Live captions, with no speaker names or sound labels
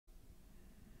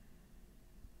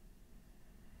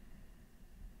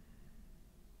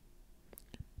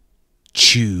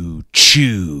chew,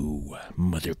 chew,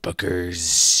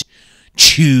 motherfuckers.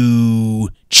 Chew,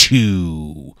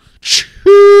 chew,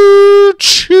 chew,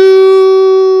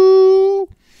 chew.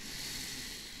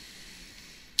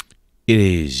 It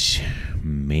is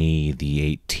May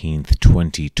the 18th,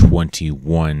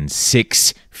 2021,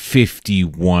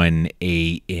 6:51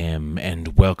 a.m.,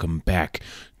 and welcome back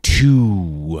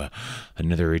to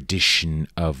another edition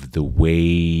of The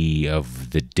Way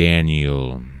of the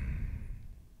Daniel.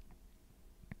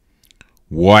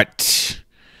 What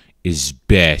is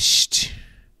best?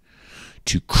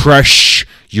 To crush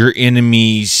your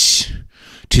enemies,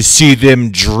 to see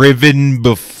them driven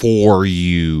before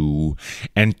you,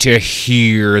 and to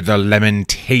hear the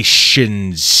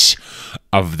lamentations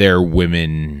of their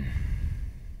women.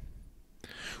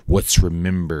 What's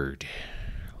remembered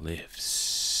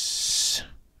lives.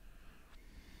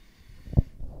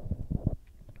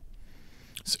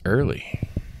 It's early.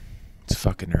 It's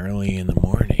fucking early in the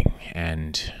morning,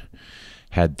 and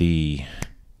had the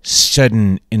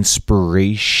sudden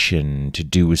inspiration to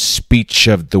do a speech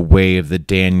of the Way of the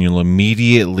Daniel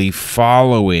immediately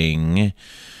following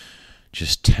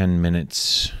just 10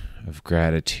 minutes of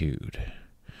gratitude,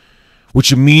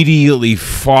 which immediately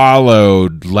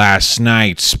followed last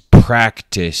night's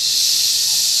practice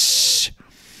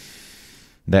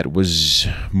that was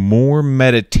more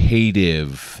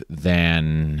meditative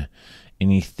than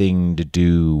anything to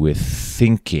do with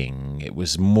thinking. It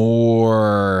was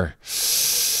more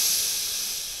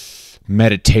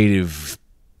meditative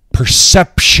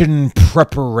perception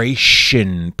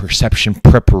preparation.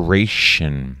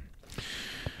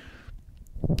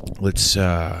 Let's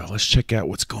check out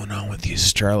what's going on with the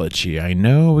astrology. I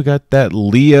know we got that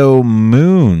Leo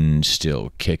moon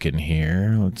still kicking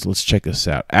here. Let's check this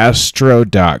out.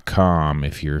 Astro.com,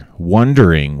 if you're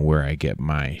wondering where I get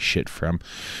my shit from.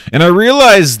 And I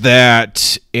realized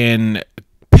that in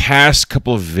past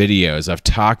couple of videos I've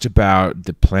talked about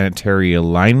the planetary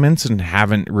alignments and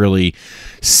haven't really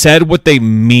said what they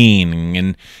mean.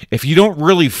 And if you don't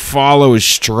really follow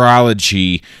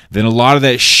astrology, then a lot of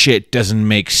that shit doesn't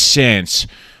make sense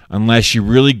unless you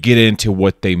really get into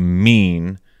what they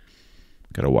mean.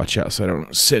 Gotta watch out so I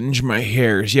don't singe my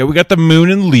hairs. Yeah, we got the moon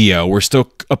in Leo. We're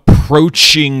still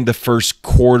approaching the first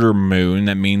quarter moon.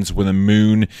 That means when the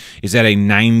moon is at a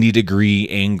 90-degree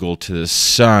angle to the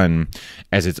sun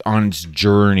as it's on its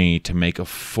journey to make a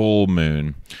full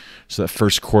moon. So that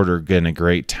first quarter, again, a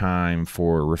great time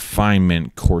for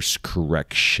refinement, course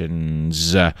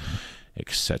corrections,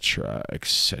 etc.,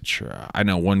 etc. I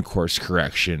know one course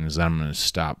correction is I'm going to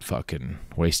stop fucking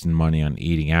wasting money on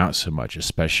eating out so much,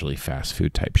 especially fast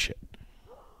food type shit.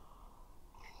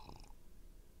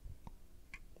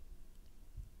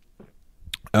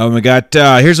 We got,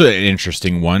 here's an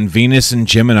interesting one. Venus and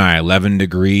Gemini, 11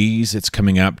 degrees. It's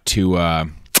coming up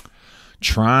to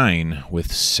trine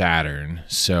with Saturn,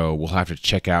 so we'll have to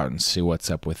check out and see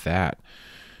what's up with that.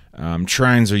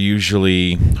 Trines are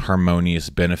usually harmonious,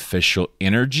 beneficial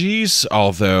energies,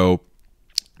 although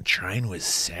trine with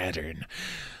Saturn,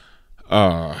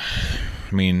 I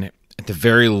mean, at the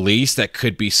very least, that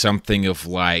could be something of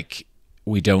like,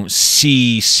 we don't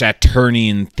see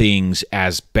Saturnian things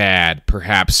as bad.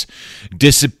 Perhaps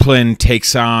discipline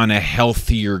takes on a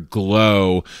healthier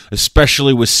glow,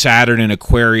 especially with Saturn in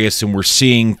Aquarius, and we're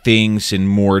seeing things in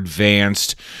more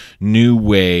advanced, new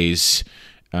ways.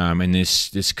 And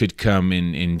this could come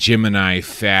in Gemini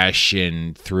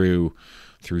fashion through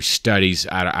studies.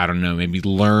 I don't know, maybe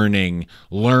learning,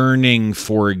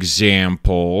 for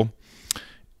example.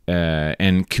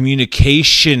 And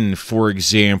communication, for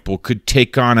example, could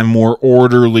take on a more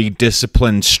orderly,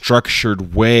 disciplined,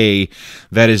 structured way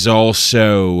that is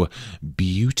also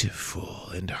beautiful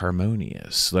and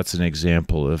harmonious. So that's an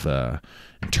example of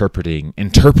interpreting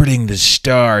the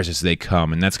stars as they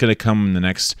come, and that's going to come in the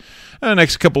next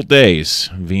couple days.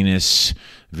 Venus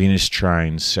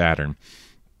trine Saturn.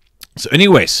 So,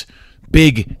 anyways.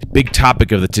 Big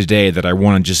topic of the today that I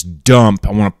want to just dump.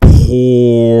 I want to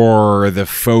pour the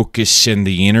focus and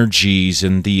the energies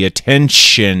and the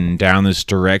attention down this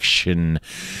direction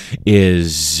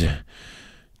is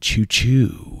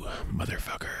choo-choo,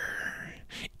 motherfucker.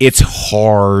 It's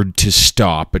hard to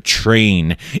stop a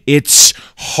train. It's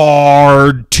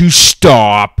hard to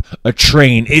stop a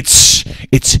train. It's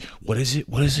what is it?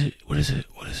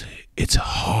 It's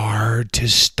hard to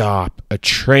stop a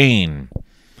train.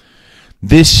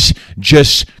 This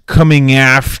just coming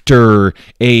after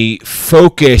a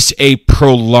focus, a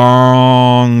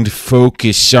prolonged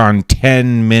focus on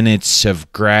 10 minutes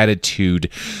of gratitude.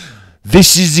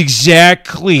 This is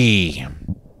exactly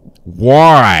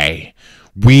why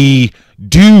we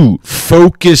do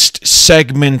focused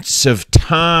segments of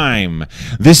time.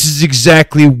 This is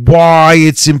exactly why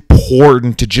it's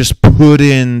important to just put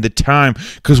in the time,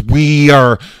 because we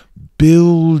are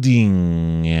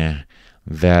building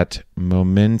that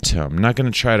momentum. I'm not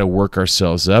going to try to work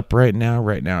ourselves up right now.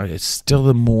 Right now, it's still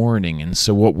the morning. And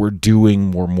so what we're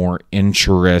doing, we're more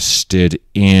interested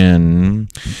in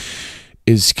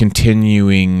is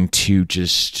continuing to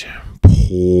just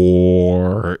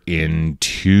pour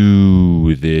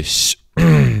into this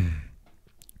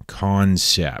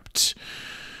concept.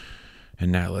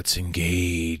 And now let's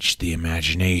engage the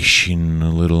imagination a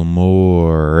little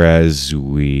more as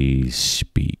we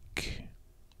speak.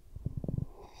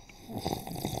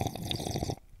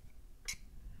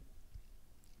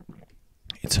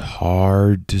 It's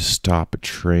hard to stop a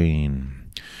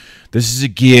train. This is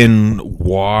again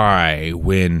why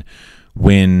when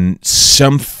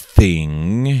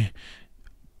something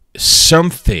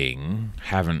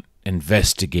haven't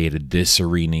investigated this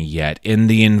arena yet in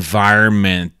the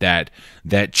environment that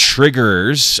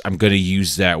triggers, I'm going to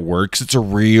use that word because it's a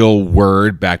real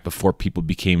word back before people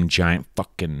became giant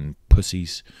fucking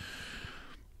pussies.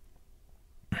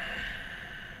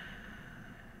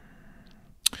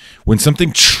 When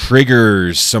something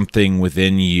triggers something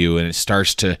within you and it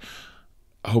starts to,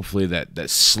 hopefully that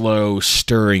slow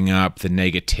stirring up the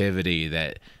negativity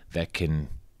that can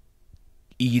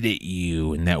eat at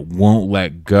you and that won't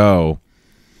let go,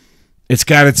 it's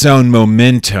got its own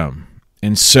momentum.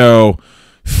 And so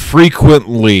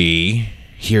frequently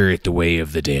here at the Way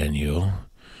of the Daniel,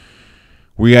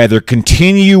 we either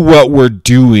continue what we're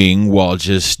doing while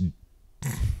just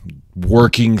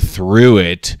working through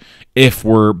it if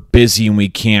we're busy and we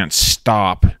can't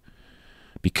stop,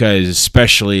 because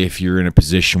especially if you're in a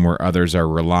position where others are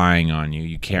relying on you,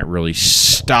 you can't really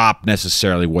stop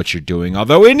necessarily what you're doing.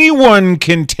 Although anyone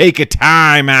can take a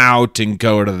time out and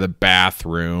go to the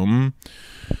bathroom,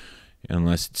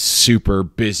 unless it's super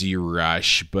busy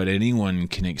rush, but anyone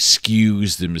can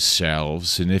excuse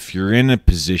themselves. And if you're in a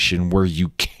position where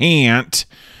you can't,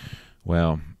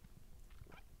 well,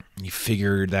 you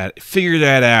figure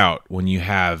that out when you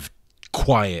have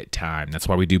quiet time. That's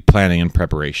why we do planning and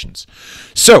preparations.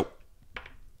 So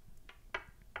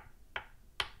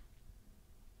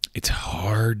it's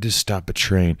hard to stop a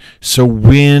train. So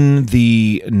when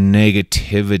the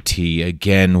negativity,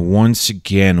 once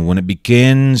again, when it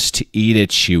begins to eat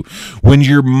at you, when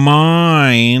your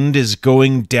mind is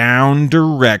going down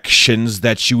directions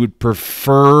that you would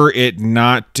prefer it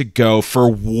not to go for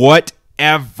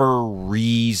whatever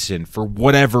reason,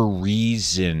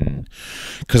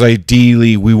 because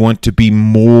ideally we want to be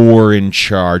more in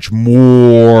charge,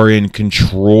 more in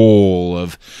control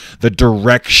of the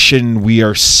direction we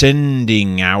are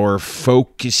sending our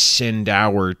focus and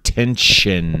our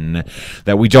attention,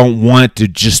 that we don't want to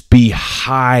just be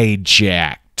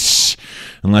hijacked.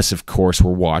 Unless, of course,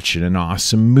 we're watching an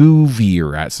awesome movie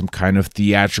or at some kind of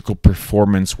theatrical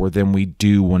performance where then we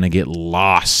do want to get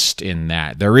lost in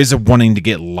that. There is a wanting to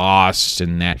get lost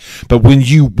in that. But when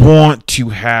you want to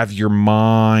have your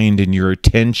mind and your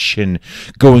attention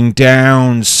going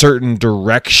down certain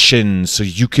directions so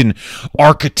you can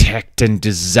architect and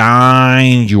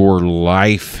design your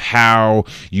life how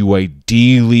you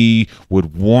ideally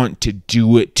would want to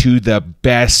do it to the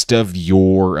best of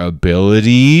your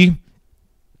ability,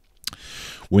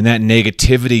 when that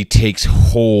negativity takes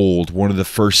hold, one of the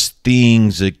first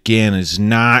things, again, is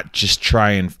not just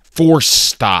try and force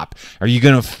stop. Are you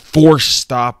going to force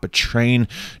stop a train?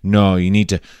 No, you need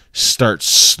to start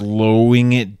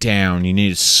slowing it down. You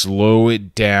need to slow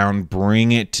it down,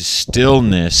 bring it to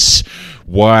stillness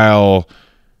and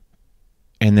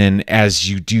then as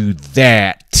you do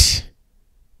that,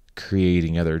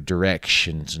 creating other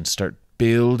directions and start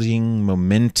building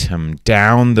momentum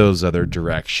down those other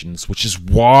directions, which is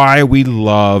why we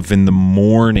love in the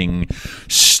morning,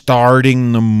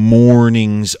 starting the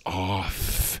mornings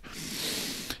off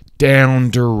down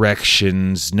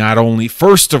directions, not only,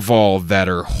 first of all, that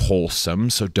are wholesome,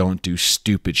 so don't do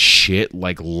stupid shit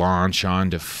like launch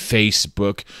onto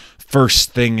Facebook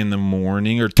first thing in the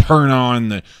morning, or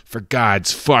for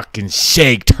God's fucking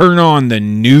sake, turn on the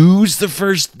news the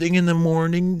first thing in the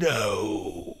morning.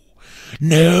 No.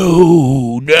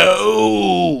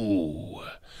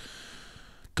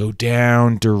 Go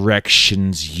down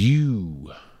directions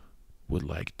you would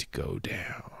like to go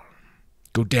down.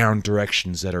 Go down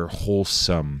directions that are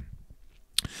wholesome.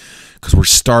 Because we're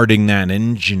starting that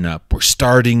engine up. We're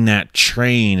starting that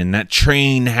train. And that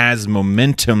train has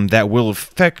momentum that will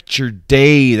affect your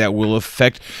day. That will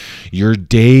affect your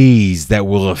days. That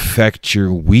will affect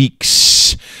your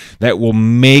weeks. that will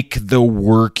make the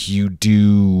work you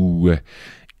do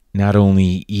not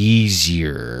only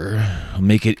easier,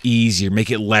 make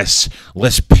it less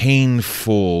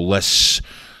painful, less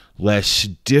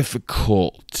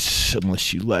difficult,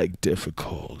 unless you like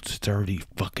difficult. It's already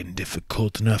fucking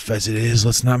difficult enough as it is.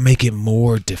 Let's not make it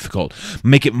more difficult.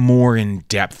 Make it more in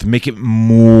depth. Make it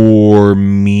more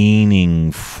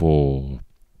meaningful.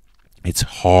 It's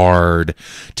hard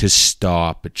to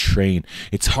stop a train.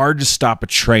 It's hard to stop a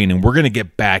train, and we're going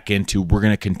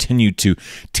to continue to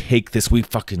take this. We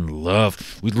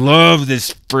love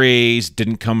this phrase.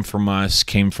 Didn't come from us,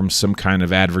 came from some kind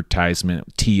of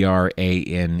advertisement,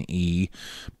 Trane.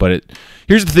 But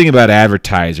here's the thing about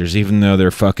advertisers, even though they're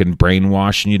fucking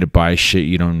brainwashing you to buy shit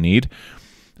you don't need,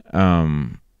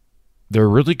 they're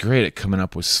really great at coming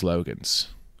up with slogans.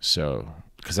 So,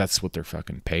 because that's what they're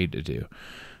fucking paid to do.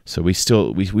 So we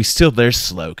steal their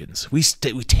slogans. We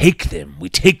take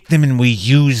them and we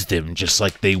use them just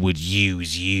like they would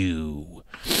use you.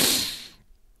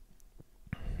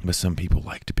 But some people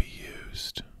like to be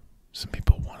used. Some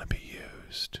people want to be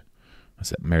used.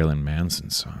 That's that Marilyn Manson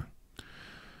song.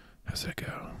 How's that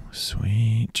go?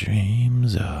 Sweet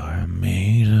dreams are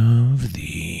made of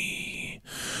thee.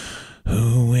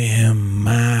 Who am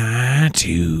I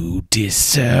to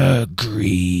disagree?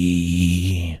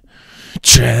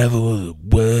 Travel the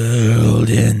world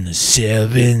and the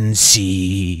 7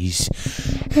 seas.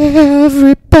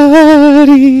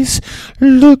 Everybody's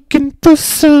looking for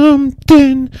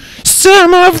something.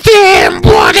 Some of them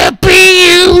want to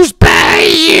be used by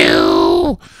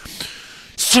you.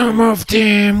 Some of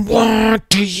them want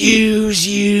to use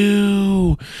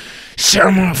you.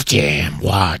 Some of them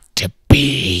want to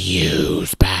be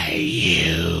used by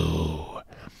you.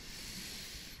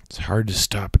 It's hard to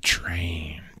stop a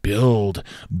train. Build,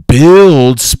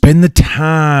 spend the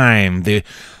time, the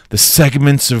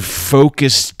segments of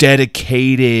focus,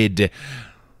 dedicated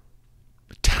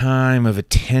time of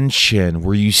attention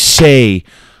where you say,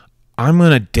 I'm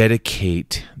going to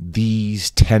dedicate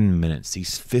these 10 minutes,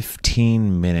 these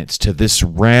 15 minutes to this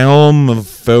realm of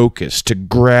focus, to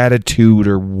gratitude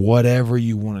or whatever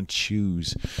you want to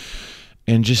choose.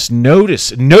 And just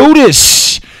notice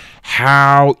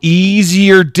how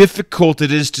easy or difficult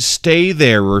it is to stay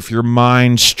there, or if your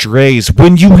mind strays,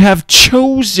 when you have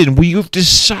chosen, when you've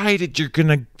decided you're going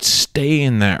to stay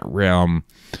in that realm,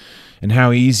 and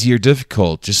how easy or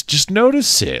difficult. Just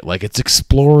notice it, like it's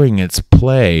exploring its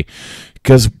play,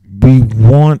 because we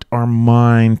want our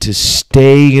mind to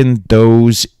stay in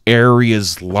those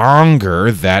areas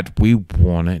longer that we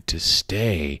want it to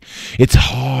stay. It's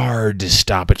hard to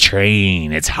stop a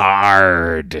train. It's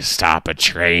hard to stop a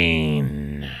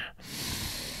train.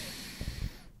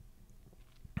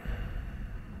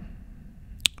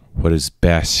 What is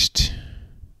best?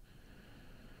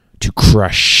 To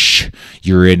crush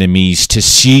your enemies, to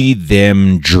see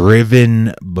them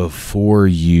driven before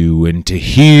you, and to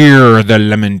hear the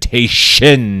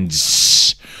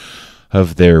lamentations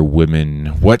of their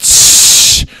women.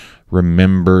 What's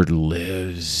remembered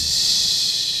lives.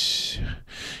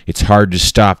 It's hard to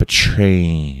stop a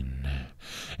train,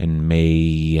 and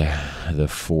may the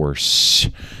force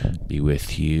be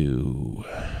with you.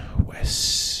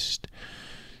 West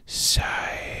Side.